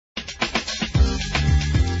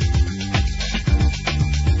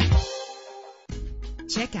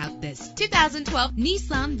Check out this 2012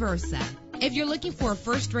 Nissan Versa. If you're looking for a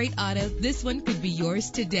first-rate auto, this one could be yours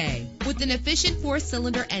today. With an efficient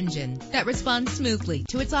 4-cylinder engine that responds smoothly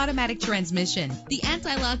to its automatic transmission, the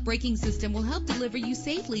anti-lock braking system will help deliver you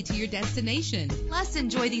safely to your destination. Plus,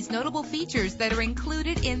 enjoy these notable features that are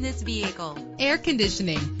included in this vehicle: air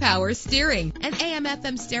conditioning, power steering, an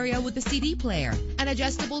AM/FM stereo with a CD player, an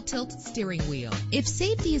adjustable tilt steering wheel. If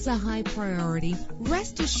safety is a high priority,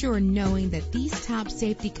 rest assured knowing that these top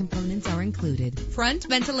safety components are included: front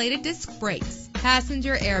ventilated disc brakes,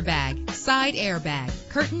 passenger airbag, side airbag,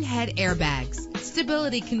 curtain head airbags,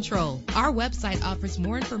 stability control. Our website offers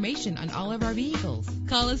more information on all of our vehicles.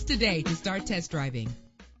 Call us today to start test driving.